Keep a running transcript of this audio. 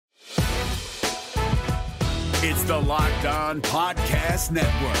It's the Locked On Podcast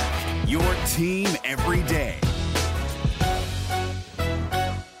Network, your team every day.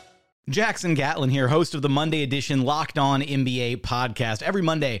 Jackson Gatlin here, host of the Monday edition Locked On NBA podcast. Every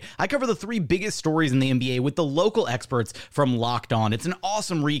Monday, I cover the three biggest stories in the NBA with the local experts from Locked On. It's an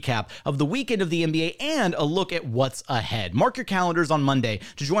awesome recap of the weekend of the NBA and a look at what's ahead. Mark your calendars on Monday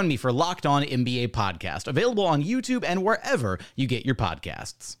to join me for Locked On NBA podcast, available on YouTube and wherever you get your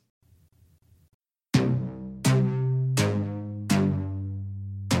podcasts.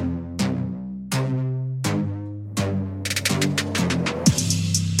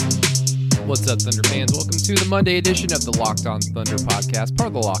 What's up, Thunder fans? Welcome to the Monday edition of the Locked On Thunder podcast, part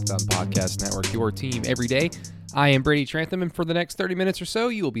of the Locked On Podcast Network, your team every day. I am Brady Trantham, and for the next 30 minutes or so,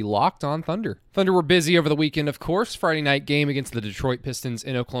 you will be Locked On Thunder. Thunder were busy over the weekend, of course. Friday night game against the Detroit Pistons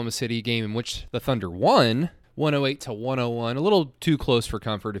in Oklahoma City, a game in which the Thunder won 108-101, a little too close for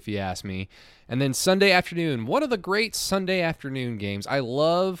comfort if you ask me. And then Sunday afternoon, one of the great Sunday afternoon games. I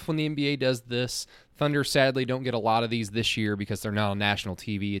love when the NBA does this. Thunder sadly don't get a lot of these this year because they're not on national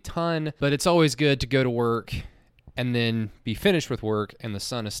TV a ton, but it's always good to go to work and then be finished with work and the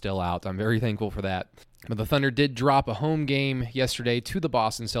sun is still out. I'm very thankful for that. But the Thunder did drop a home game yesterday to the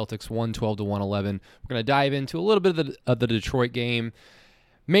Boston Celtics, 112-111. We're going to dive into a little bit of the Detroit game,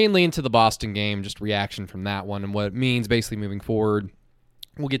 mainly into the Boston game, just reaction from that one and what it means basically moving forward.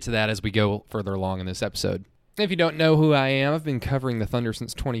 We'll get to that as we go further along in this episode. If you don't know who I am, I've been covering the Thunder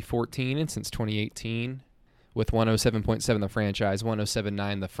since 2014 and since 2018 with 107.7 The Franchise,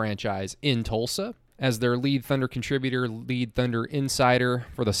 107.9 The Franchise in Tulsa as their lead Thunder contributor, lead Thunder insider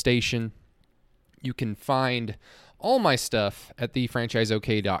for the station. You can find all my stuff at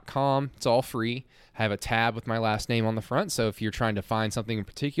thefranchiseok.com. It's all free. I have a tab with my last name on the front, so if you're trying to find something in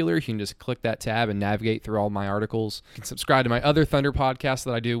particular, you can just click that tab and navigate through all my articles. You can subscribe to my other Thunder podcast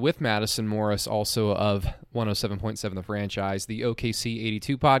that I do with Madison Morris, also of 107.7 The Franchise, the OKC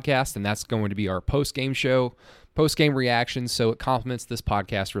 82 podcast, and that's going to be our post-game show, post-game reactions, so it complements this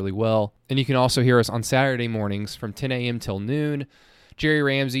podcast really well. And you can also hear us on Saturday mornings from 10 a.m. till noon. Jerry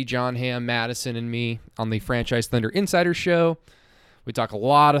Ramsey, John Hamm, Madison, and me on the Franchise Thunder Insider Show. We talk a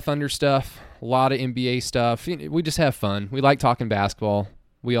lot of Thunder stuff, a lot of NBA stuff. We just have fun. We like talking basketball.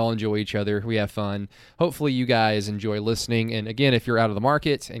 We all enjoy each other. We have fun. Hopefully you guys enjoy listening. And again, if you're out of the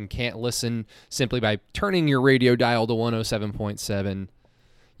market and can't listen simply by turning your radio dial to 107.7,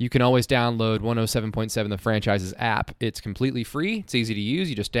 you can always download 107.7 The Franchise's app. It's completely free. It's easy to use.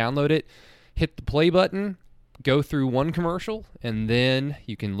 You just download it, hit the play button, go through one commercial, and then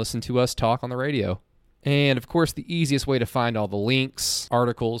you can listen to us talk on the radio. And, of course, the easiest way to find all the links,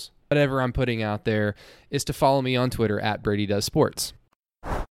 articles, whatever I'm putting out there is to follow me on Twitter at BradyDoesSports.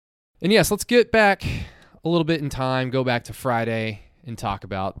 And, yes, let's get back a little bit in time, go back to Friday, and talk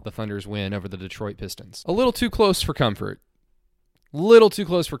about the Thunder's win over the Detroit Pistons. A little too close for comfort.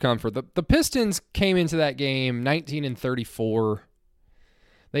 The Pistons came into that game 19-34.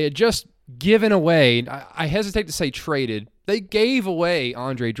 They had just given away, I hesitate to say traded, they gave away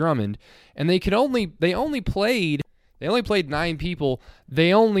Andre Drummond, and they only played 9 people.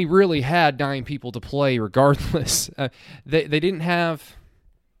 They only really had 9 people to play regardless. They didn't have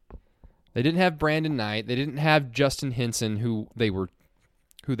Brandon Knight. They didn't have Justin Henson, who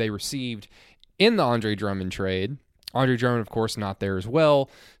they received in the Andre Drummond trade. Andre Drummond, of course, not there as well.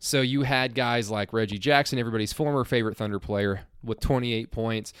 So you had guys like Reggie Jackson, everybody's former favorite Thunder player, with 28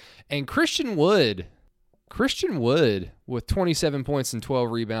 points. And Christian Wood with 27 points and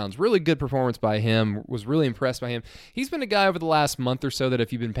 12 rebounds. Really good performance by him. Was really impressed by him. He's been a guy over the last month or so that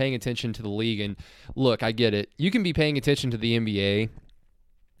if you've been paying attention to the league, and look, I get it. You can be paying attention to the NBA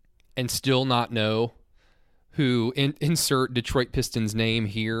and still not know who insert Detroit Pistons name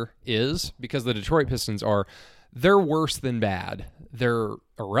here is, because the Detroit Pistons they're worse than bad. They're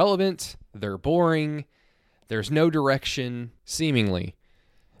irrelevant. They're boring. There's no direction, seemingly.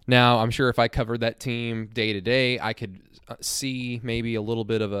 Now, I'm sure if I covered that team day to day, I could see maybe a little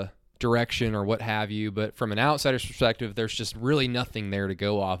bit of a direction or what have you, but from an outsider's perspective, there's just really nothing there to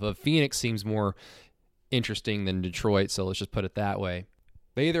go off of. Phoenix seems more interesting than Detroit, so let's just put it that way.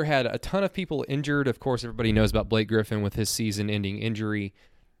 They either had a ton of people injured. Of course, everybody knows about Blake Griffin with his season-ending injury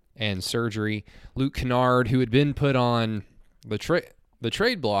and surgery. Luke Kennard, who had been put on the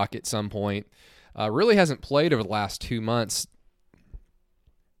trade block at some point, really hasn't played over the last 2 months.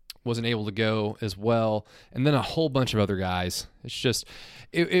 Wasn't able to go as well. And then a whole bunch of other guys. It's just,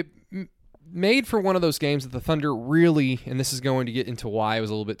 it made for one of those games that the Thunder really, and this is going to get into why it was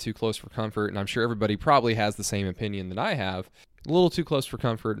a little bit too close for comfort, and I'm sure everybody probably has the same opinion that I have. A little too close for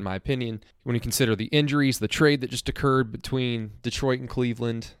comfort, in my opinion, when you consider the injuries, the trade that just occurred between Detroit and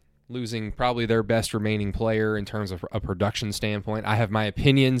Cleveland. losing probably their best remaining player in terms of a production standpoint. I have my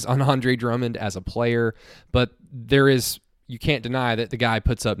opinions on Andre Drummond as a player, but you can't deny that the guy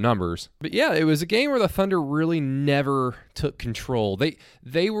puts up numbers. But yeah, it was a game where the Thunder really never took control.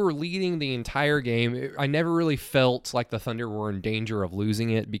 They were leading the entire game. I never really felt like the Thunder were in danger of losing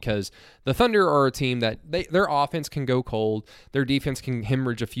it because the Thunder are a team that their offense can go cold. Their defense can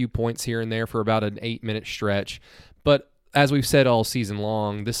hemorrhage a few points here and there for about an 8-minute stretch. But as we've said all season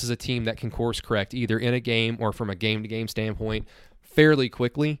long, this is a team that can course correct either in a game or from a game-to-game standpoint fairly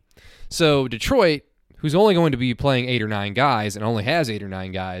quickly. So Detroit, who's only going to be playing 8 or 9 guys and only has 8 or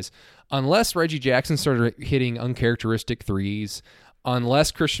 9 guys, unless Reggie Jackson started hitting uncharacteristic threes,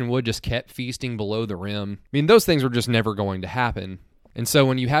 unless Christian Wood just kept feasting below the rim, I mean, those things were just never going to happen. And so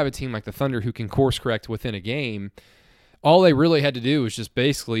when you have a team like the Thunder who can course correct within a game, all they really had to do was just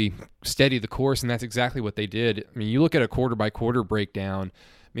basically steady the course, and that's exactly what they did. I mean, you look at a quarter-by-quarter breakdown.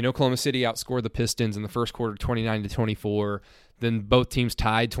 I mean, Oklahoma City outscored the Pistons in the first quarter 29-24. Then both teams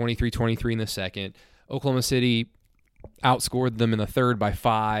tied 23-23 in the second. Oklahoma City outscored them in the third by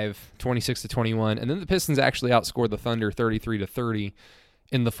 5, 26-21, and then the Pistons actually outscored the Thunder 33-30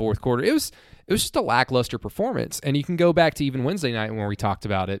 in the fourth quarter. It was just a lackluster performance, and you can go back to even Wednesday night when we talked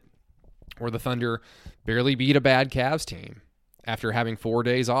about it, where the Thunder barely beat a bad Cavs team after having 4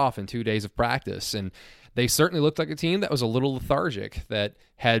 days off and 2 days of practice, and they certainly looked like a team that was a little lethargic, that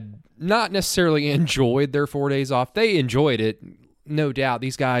had not necessarily enjoyed their 4 days off. They enjoyed it, no doubt.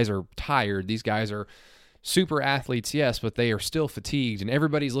 These guys are tired. These guys are super athletes, yes, but they are still fatigued, and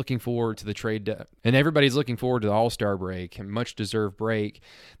everybody's looking forward to the everybody's looking forward to the All-Star break, and much-deserved break.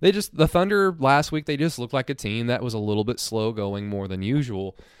 The Thunder last week, they just looked like a team that was a little bit slow going more than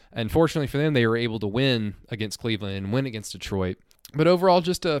usual. And fortunately for them, they were able to win against Cleveland and win against Detroit. But overall,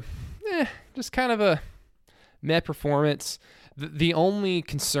 just kind of a meh performance. The only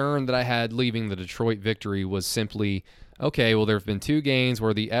concern that I had leaving the Detroit victory was simply, okay, well, there have been 2 games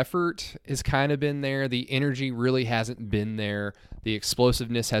where the effort has kind of been there. The energy really hasn't been there. The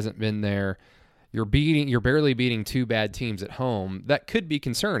explosiveness hasn't been there. You're barely beating 2 bad teams at home. That could be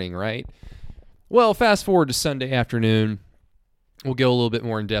concerning, right? Well, fast forward to Sunday afternoon. We'll go a little bit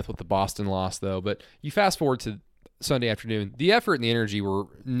more in depth with the Boston loss, though. But you fast forward to Sunday afternoon, the effort and the energy were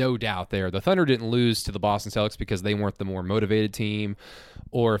no doubt there. The Thunder didn't lose to the Boston Celtics because they weren't the more motivated team,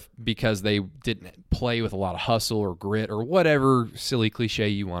 or because they didn't play with a lot of hustle or grit or whatever silly cliche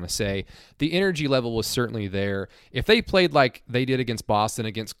you want to say. The energy level was certainly there. If they played like they did against Boston,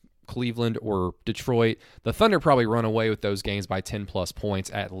 against Cleveland, or Detroit, the Thunder probably run away with those games by 10-plus points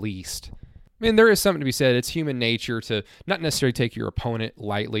at least. I mean, there is something to be said. It's human nature to not necessarily take your opponent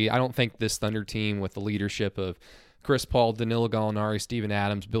lightly. I don't think this Thunder team, with the leadership of Chris Paul, Danilo Gallinari, Steven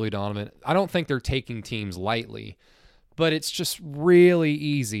Adams, Billy Donovan, I don't think they're taking teams lightly. But it's just really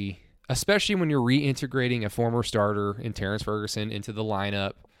easy, especially when you're reintegrating a former starter in Terrence Ferguson into the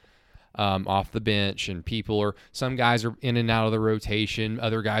lineup off the bench, and some guys are in and out of the rotation.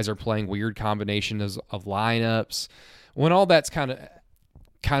 Other guys are playing weird combinations of lineups. When all that's kind of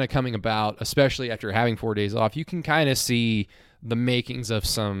coming about, especially after having 4 days off, you can kind of see the makings of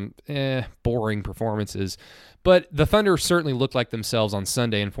some boring performances. But the Thunder certainly looked like themselves on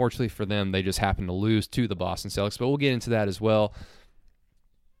Sunday. Unfortunately for them, they just happened to lose to the Boston Celtics. But we'll get into that as well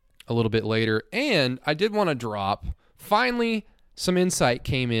a little bit later. And I did want to drop, finally, some insight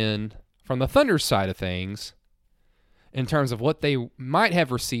came in from the Thunder's side of things in terms of what they might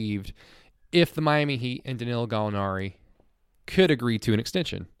have received if the Miami Heat and Danilo Gallinari could agree to an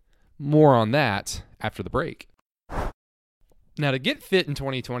extension. More on that after the break. Now, to get fit in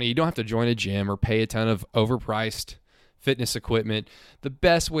 2020, you don't have to join a gym or pay a ton of overpriced fitness equipment. The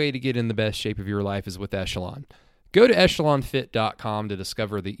best way to get in the best shape of your life is with Echelon. Go to echelonfit.com to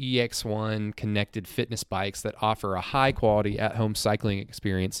discover the EX1 connected fitness bikes that offer a high-quality at-home cycling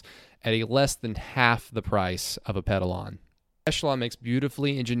experience at a less than half the price of a pedal-on. Echelon makes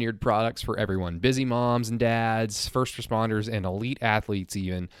beautifully engineered products for everyone. Busy moms and dads, first responders, and elite athletes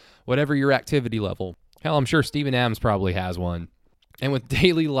even. Whatever your activity level. Hell, I'm sure Steven Adams probably has one. And with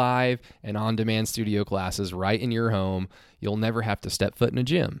daily live and on-demand studio classes right in your home, you'll never have to step foot in a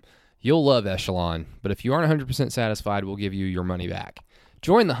gym. You'll love Echelon, but if you aren't 100% satisfied, we'll give you your money back.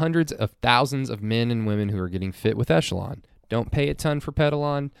 Join the hundreds of thousands of men and women who are getting fit with Echelon. Don't pay a ton for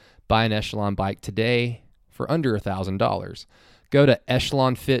pedal-on. Buy an Echelon bike today for under $1,000. Go to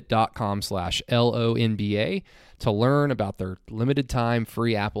echelonfit.com/LONBA to learn about their limited time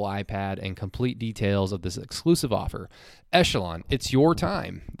free Apple iPad and complete details of this exclusive offer. Echelon, it's your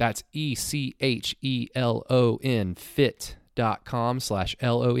time. That's ECHELON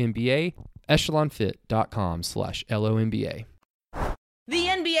fit.com/LONBA, echelonfit.com/LONBA. The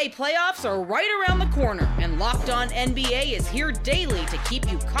NBA NBA playoffs are right around the corner, and Locked On NBA is here daily to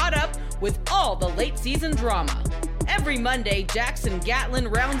keep you caught up with all the late season drama. Every Monday, Jackson Gatlin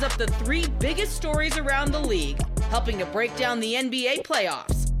rounds up the 3 biggest stories around the league, helping to break down the NBA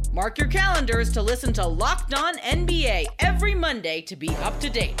playoffs. Mark your calendars to listen to Locked On NBA every Monday to be up to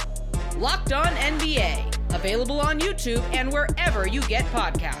date. Locked On NBA, available on YouTube and wherever you get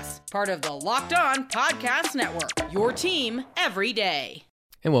podcasts. Part of the Locked On Podcast Network, your team every day.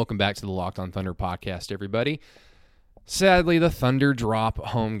 And welcome back to the Locked On Thunder podcast, everybody. Sadly, the Thunder drop a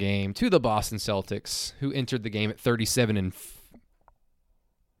home game to the Boston Celtics, who entered the game at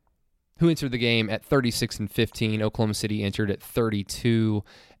 36-15. Oklahoma City entered at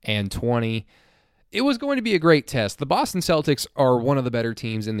 32-20. It was going to be a great test. The Boston Celtics are one of the better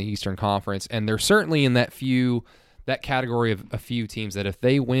teams in the Eastern Conference, and they're certainly in that category of a few teams that if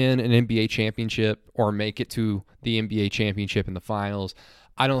they win an NBA championship or make it to the NBA championship in the finals,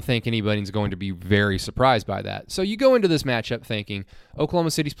 I don't think anybody's going to be very surprised by that. So you go into this matchup thinking Oklahoma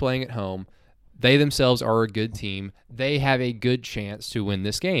City's playing at home. They themselves are a good team. They have a good chance to win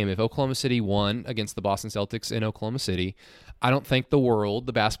this game. If Oklahoma City won against the Boston Celtics in Oklahoma City, I don't think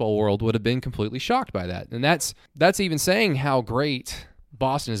the basketball world, would have been completely shocked by that. And that's even saying how great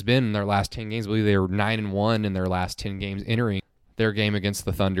Boston has been in their last 10 games. I believe they were 9-1 in their last 10 games entering their game against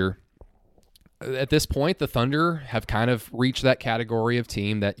the Thunder. At this point, the Thunder have kind of reached that category of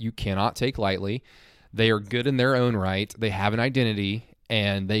team that you cannot take lightly. They are good in their own right. They have an identity,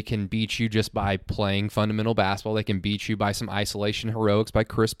 and they can beat you just by playing fundamental basketball. They can beat you by some isolation heroics by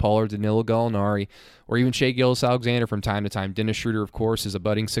Chris Paul or Danilo Gallinari, or even Shai Gilgeous-Alexander from time to time. Dennis Schroeder, of course, is a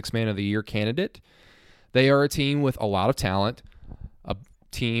budding Sixth Man of the Year candidate. They are a team with a lot of talent, a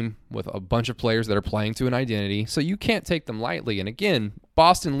team with a bunch of players that are playing to an identity, so you can't take them lightly. And again,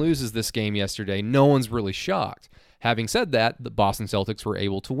 Boston loses this game yesterday. No one's really shocked. Having said that, the Boston Celtics were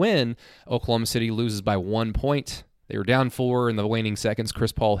able to win. Oklahoma City loses by 1 point. They were down 4 in the waning seconds.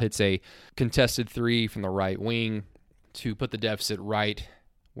 Chris Paul hits a contested 3 from the right wing to put the deficit right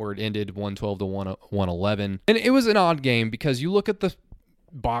where it ended, 112 to 111. And it was an odd game because you look at the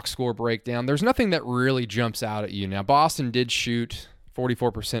box score breakdown, there's nothing that really jumps out at you. Now, Boston did shoot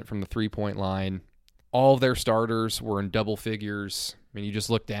 44% from the three-point line. All of their starters were in double figures. I mean, you just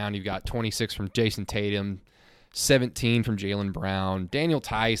look down, you've got 26 from Jason Tatum, 17 from Jaylen Brown, Daniel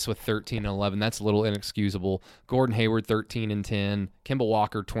Tice with 13 and 11. That's a little inexcusable. Gordon Hayward, 13 and 10. Kemba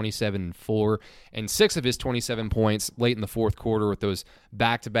Walker, 27 and 4. And 6 of his 27 points late in the fourth quarter with those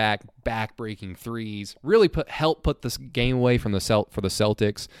back-to-back, back-breaking threes really helped put this game away for the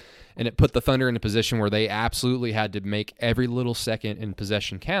Celtics. And it put the Thunder in a position where they absolutely had to make every little second in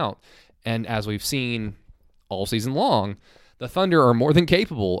possession count. And as we've seen all season long, the Thunder are more than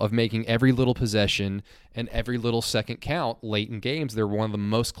capable of making every little possession and every little second count late in games. They're one of the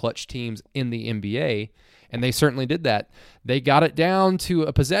most clutch teams in the NBA, and they certainly did that. They got it down to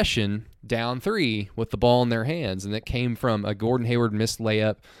a possession, down 3, with the ball in their hands, and it came from a Gordon Hayward missed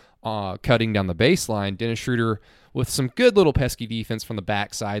layup cutting down the baseline. Dennis Schroeder, with some good little pesky defense from the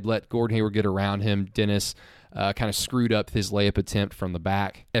backside, let Gordon Hayward get around him. Dennis kind of screwed up his layup attempt from the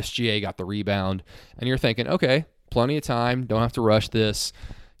back. SGA got the rebound, and you're thinking, okay, plenty of time. Don't have to rush this.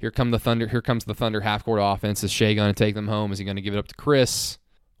 Here comes the Thunder half-court offense. Is Shai going to take them home? Is he going to give it up to Chris?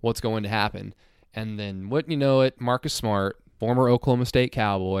 What's going to happen? And then, wouldn't you know it, Marcus Smart, former Oklahoma State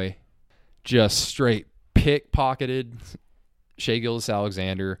Cowboy, just straight pickpocketed Shai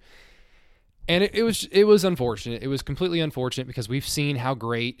Gilgeous-Alexander. And it was unfortunate. It was completely unfortunate because we've seen how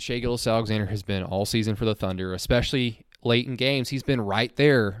great Shai Gilgeous-Alexander has been all season for the Thunder, especially late in games. He's been right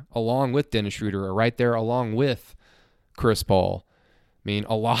there along with Dennis Schroeder, or right there along with Chris Paul. I mean,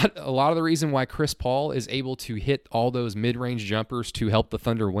 a lot of the reason why Chris Paul is able to hit all those mid-range jumpers to help the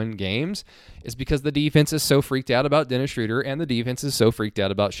Thunder win games is because the defense is so freaked out about Dennis Schroeder and the defense is so freaked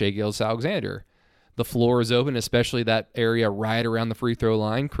out about Shai Gilgeous-Alexander. The floor is open, especially that area right around the free throw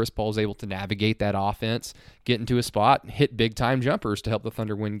line. Chris Paul is able to navigate that offense, get into a spot, and hit big-time jumpers to help the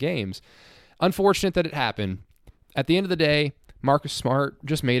Thunder win games. Unfortunate that it happened. At the end of the day, Marcus Smart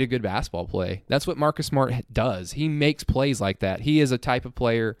just made a good basketball play. That's what Marcus Smart does. He makes plays like that. He is a type of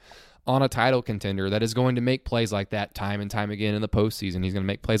player on a title contender that is going to make plays like that time and time again in the postseason. He's going to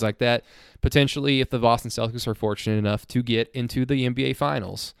make plays like that potentially if the Boston Celtics are fortunate enough to get into the NBA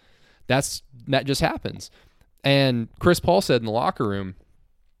Finals. That just happens. And Chris Paul said in the locker room,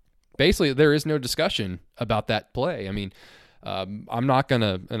 basically there is no discussion about that play. I mean, I'm not going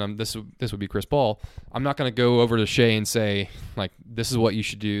to, and this would be Chris Paul, I'm not going to go over to Shai and say, like, this is what you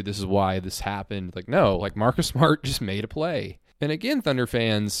should do, this is why this happened. Like, no, like Marcus Smart just made a play. And again, Thunder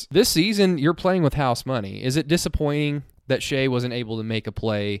fans, this season you're playing with house money. Is it disappointing that Shea wasn't able to make a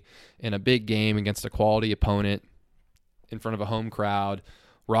play in a big game against a quality opponent in front of a home crowd,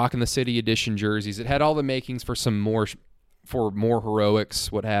 rocking the City Edition jerseys. It had all the makings for more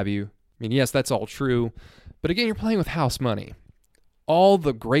heroics, what have you. I mean, yes, that's all true. But again, you're playing with house money. All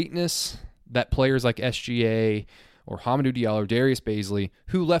the greatness that players like SGA or Hamidou Diallo or Darius Baisley,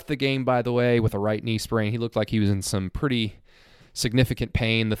 who left the game, by the way, with a right knee sprain. He looked like he was in some pretty significant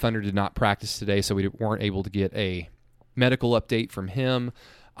pain. The Thunder did not practice today, so we weren't able to get a medical update from him.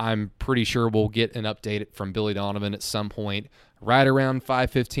 I'm pretty sure we'll get an update from Billy Donovan at some point right around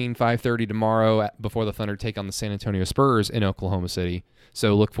 5:15, 5:30 tomorrow before the Thunder take on the San Antonio Spurs in Oklahoma City.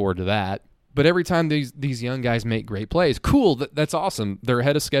 So look forward to that. But every time these young guys make great plays, cool, that's awesome. They're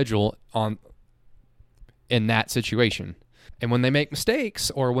ahead of schedule in that situation. And when they make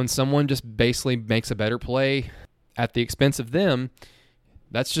mistakes or when someone just basically makes a better play at the expense of them,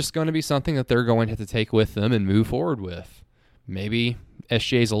 that's just going to be something that they're going to have to take with them and move forward with. Maybe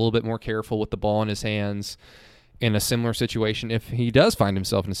SGA's a little bit more careful with the ball in his hands in a similar situation. If he does find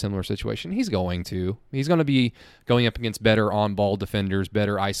himself in a similar situation, he's going to be going up against better on-ball defenders,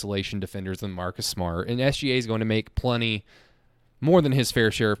 better isolation defenders than Marcus Smart. And SGA is going to make plenty more than his fair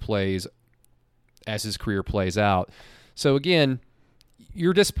share of plays as his career plays out. So again,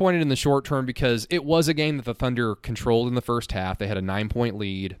 you're disappointed in the short term because it was a game that the Thunder controlled in the first half. They had a 9-point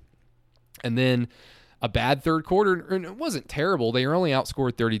lead. And then a bad third quarter, and it wasn't terrible. They were only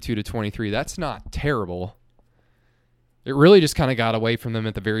outscored 32-23. That's not terrible. It really just kind of got away from them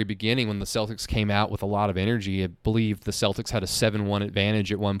at the very beginning when the Celtics came out with a lot of energy. I believe the Celtics had a 7-1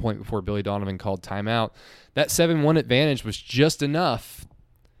 advantage at one point before Billy Donovan called timeout. That 7-1 advantage was just enough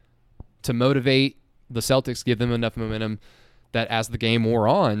to motivate the Celtics, give them enough momentum that as the game wore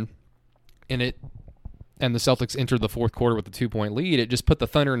on and the Celtics entered the fourth quarter with a 2-point lead, it just put the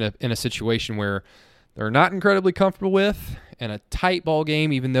Thunder in a situation where they're not incredibly comfortable with, and a tight ball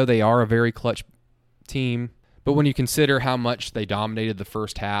game, even though they are a very clutch team. But when you consider how much they dominated the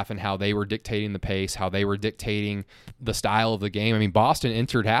first half and how they were dictating the pace, how they were dictating the style of the game, I mean, Boston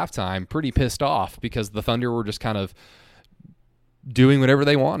entered halftime pretty pissed off because the Thunder were just kind of doing whatever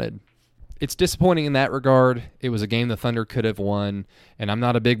they wanted. It's disappointing in that regard. It was a game the Thunder could have won, and I'm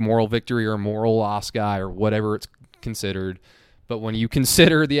not a big moral victory or moral loss guy or whatever it's considered. But when you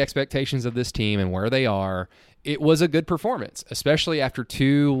consider the expectations of this team and where they are, it was a good performance, especially after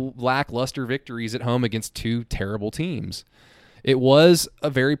 2 lackluster victories at home against 2 terrible teams. It was a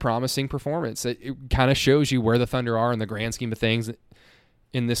very promising performance. It kind of shows you where the Thunder are in the grand scheme of things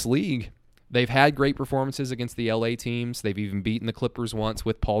in this league. They've had great performances against the LA teams. They've even beaten the Clippers once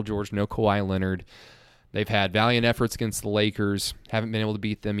with Paul George, no Kawhi Leonard. They've had valiant efforts against the Lakers. Haven't been able to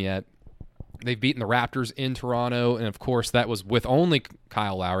beat them yet. They've beaten the Raptors in Toronto, and of course that was with only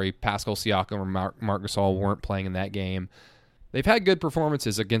Kyle Lowry. Pascal Siakam or Marc Gasol weren't playing in that game. They've had good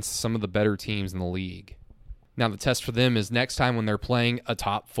performances against some of the better teams in the league. Now the test for them is next time when they're playing a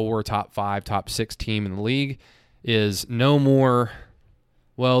top 4, top 5, top 6 team in the league is no more,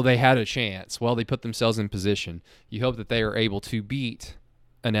 well, they had a chance. Well, they put themselves in position. You hope that they are able to beat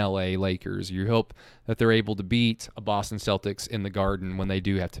an LA Lakers. You hope that they're able to beat a Boston Celtics in the Garden when they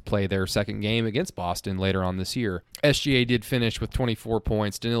do have to play their second game against Boston later on this year. SGA did finish with 24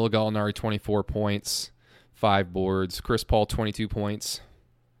 points. Danilo Gallinari, 24 points, 5 boards. Chris Paul, 22 points.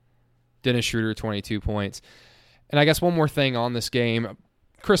 Dennis Schroeder, 22 points. And I guess one more thing on this game.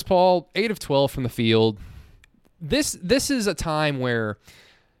 Chris Paul, 8 of 12 from the field. This is a time where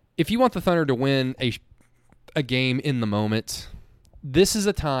if you want the Thunder to win a game in the moment, this is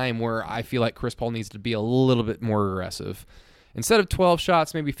a time where I feel like Chris Paul needs to be a little bit more aggressive. Instead of 12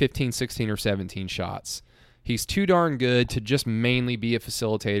 shots, maybe 15, 16, or 17 shots. He's too darn good to just mainly be a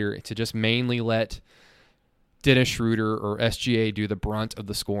facilitator, to just mainly let Dennis Schroeder or SGA do the brunt of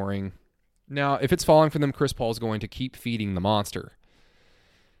the scoring. Now, if it's falling for them, Chris Paul is going to keep feeding the monster.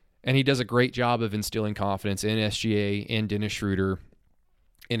 And he does a great job of instilling confidence in SGA, in Dennis Schroeder,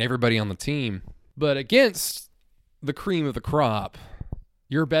 and everybody on the team. But against the cream of the crop,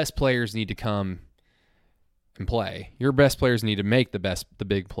 your best players need to come and play. Your best players need to make the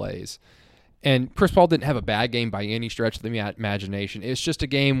big plays. And Chris Paul didn't have a bad game by any stretch of the imagination. It's just a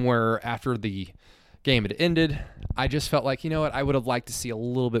game where after the game had ended, I just felt like, you know what, I would have liked to see a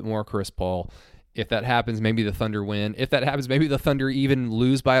little bit more Chris Paul. If that happens, maybe the Thunder win. If that happens, maybe the Thunder even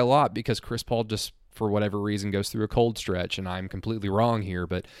lose by a lot because Chris Paul just, for whatever reason, goes through a cold stretch, and I'm completely wrong here.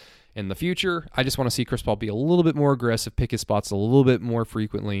 But in the future, I just want to see Chris Paul be a little bit more aggressive, pick his spots a little bit more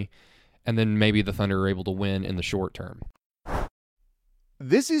frequently, and then maybe the Thunder are able to win in the short term.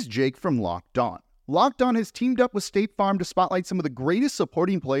 This is Jake from Locked On. Locked On has teamed up with State Farm to spotlight some of the greatest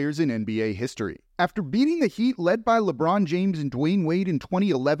supporting players in NBA history. After beating the Heat led by LeBron James and Dwayne Wade in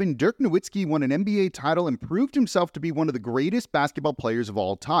 2011, Dirk Nowitzki won an NBA title and proved himself to be one of the greatest basketball players of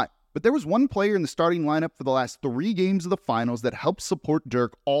all time. But there was one player in the starting lineup for the last 3 games of the finals that helped support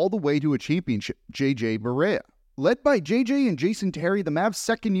Dirk all the way to a championship, JJ Barea. Led by JJ and Jason Terry, the Mavs'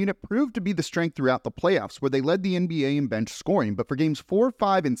 second unit proved to be the strength throughout the playoffs, where they led the NBA in bench scoring. But for games 4,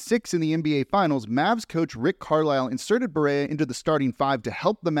 5, and 6 in the NBA Finals, Mavs coach Rick Carlisle inserted Barea into the starting 5 to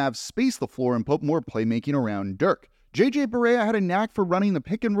help the Mavs space the floor and put more playmaking around Dirk. JJ Barea had a knack for running the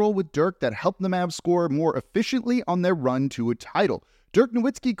pick and roll with Dirk that helped the Mavs score more efficiently on their run to a title. Dirk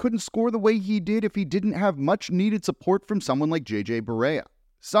Nowitzki couldn't score the way he did if he didn't have much needed support from someone like JJ Barea.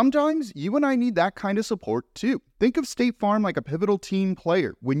 Sometimes you and I need that kind of support too. Think of State Farm like a pivotal team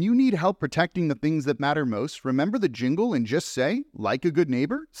player. When you need help protecting the things that matter most, remember the jingle and just say, like a good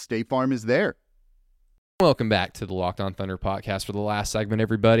neighbor, State Farm is there. Welcome back to the Locked On Thunder podcast for the last segment,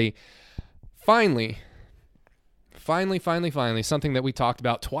 everybody. Finally, something that we talked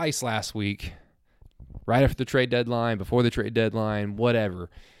about twice last week, right after the trade deadline, before the trade deadline, whatever.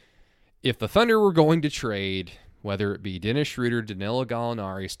 If the Thunder were going to trade, whether it be Dennis Schroeder, Danilo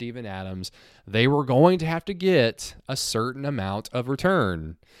Gallinari, Steven Adams, they were going to have to get a certain amount of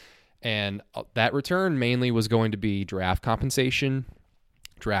return. And that return mainly was going to be draft compensation,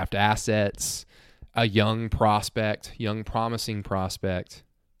 draft assets, a young prospect, young promising prospect,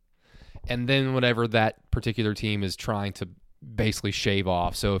 and then whatever that particular team is trying to basically shave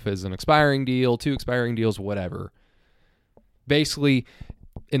off. So if it's an expiring deal, 2 expiring deals, whatever. Basically,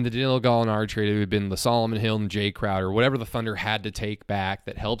 in the Danilo Gallinari trade, it would have been the Solomon Hill and Jay Crowder, whatever the Thunder had to take back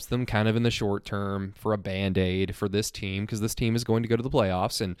that helps them kind of in the short term for a Band-Aid for this team, because this team is going to go to the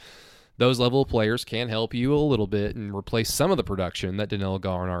playoffs, and those level of players can help you a little bit and replace some of the production that Danilo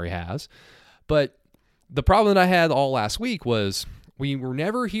Gallinari has. But the problem that I had all last week was we were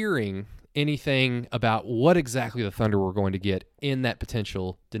never hearing anything about what exactly the Thunder were going to get in that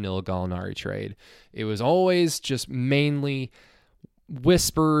potential Danilo Gallinari trade. It was always just mainly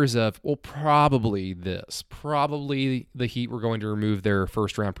whispers of, well, probably this. Probably the Heat were going to remove their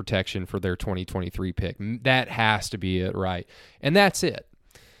first-round protection for their 2023 pick. That has to be it, right? And that's it.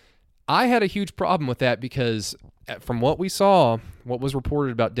 I had a huge problem with that because from what we saw, what was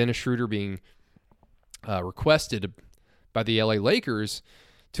reported about Dennis Schroeder being requested by the LA Lakers,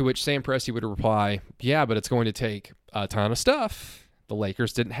 to which Sam Presti would reply, yeah, but it's going to take a ton of stuff. The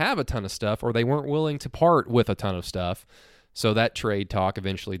Lakers didn't have a ton of stuff, or they weren't willing to part with a ton of stuff. So that trade talk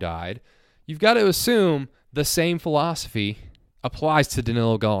eventually died. You've got to assume the same philosophy applies to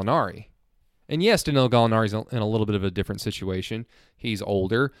Danilo Gallinari. And yes, Danilo Gallinari's in a little bit of a different situation. He's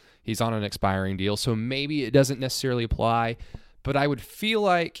older. He's on an expiring deal, so maybe it doesn't necessarily apply. But I would feel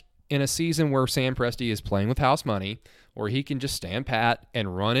like in a season where Sam Presti is playing with house money, or he can just stand pat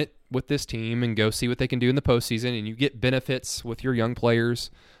and run it with this team and go see what they can do in the postseason, and you get benefits with your young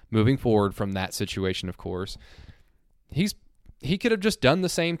players moving forward from that situation, of course. He could have just done the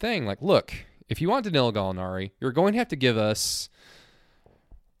same thing. Like, look, if you want Danilo Gallinari, you're going to have to give us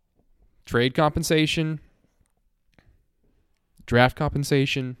trade compensation, draft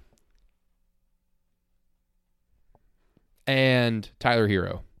compensation, and Tyler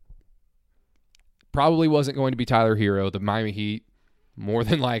Hero. Probably wasn't going to be Tyler Hero. The Miami Heat, more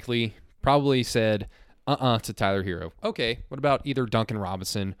than likely, probably said to Tyler Hero. Okay, what about either Duncan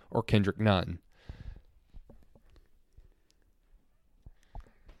Robinson or Kendrick Nunn?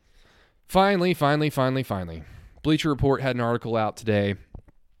 Finally. Bleacher Report had an article out today,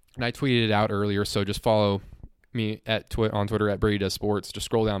 and I tweeted it out earlier, so just follow me on Twitter at Brady Does Sports. Just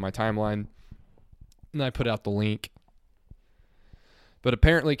scroll down my timeline, and I put out the link. But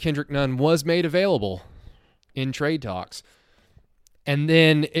apparently Kendrick Nunn was made available in trade talks. And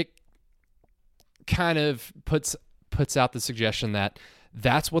then it kind of puts out the suggestion that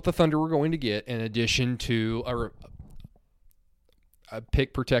that's what the Thunder were going to get in addition to a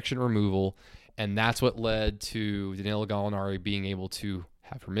pick protection removal, and that's what led to Danilo Gallinari being able to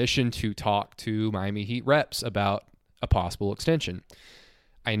have permission to talk to Miami Heat reps about a possible extension.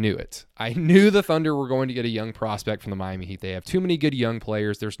 I knew it. I knew the Thunder were going to get a young prospect from the Miami Heat. They have too many good young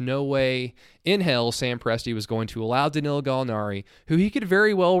players. There's no way in hell Sam Presti was going to allow Danilo Gallinari, who he could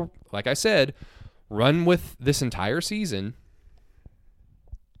very well, like I said, run with this entire season,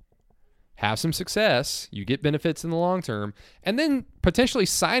 have some success, you get benefits in the long term, and then potentially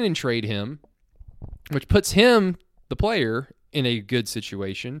sign and trade him, which puts him, the player, in a good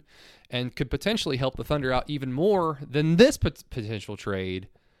situation and could potentially help the Thunder out even more than this potential trade.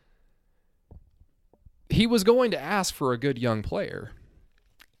 He was going to ask for a good young player.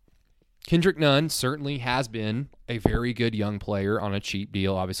 Kendrick Nunn certainly has been a very good young player on a cheap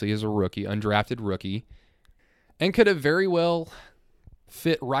deal, obviously as a rookie, undrafted rookie, and could have very well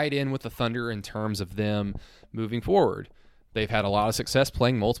fit right in with the Thunder in terms of them moving forward. They've had a lot of success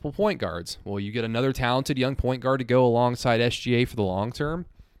playing multiple point guards. Well, you get another talented young point guard to go alongside SGA for the long term,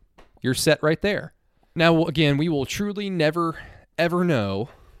 you're set right there. Now, again, we will truly never, ever know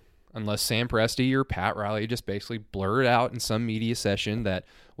unless Sam Presti or Pat Riley just basically blurred out in some media session that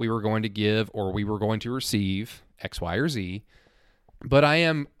we were going to give or we were going to receive X, Y, or Z. But I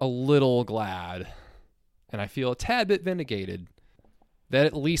am a little glad, and I feel a tad bit vindicated, that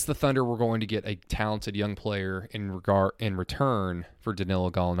at least the Thunder were going to get a talented young player in return for Danilo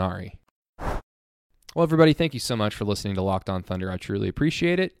Gallinari. Well, everybody, thank you so much for listening to Locked On Thunder. I truly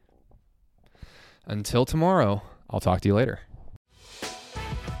appreciate it. Until tomorrow, I'll talk to you later.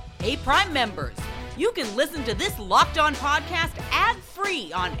 Hey, Prime members, you can listen to this Locked On podcast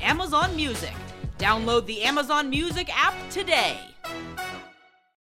ad-free on Amazon Music. Download the Amazon Music app today.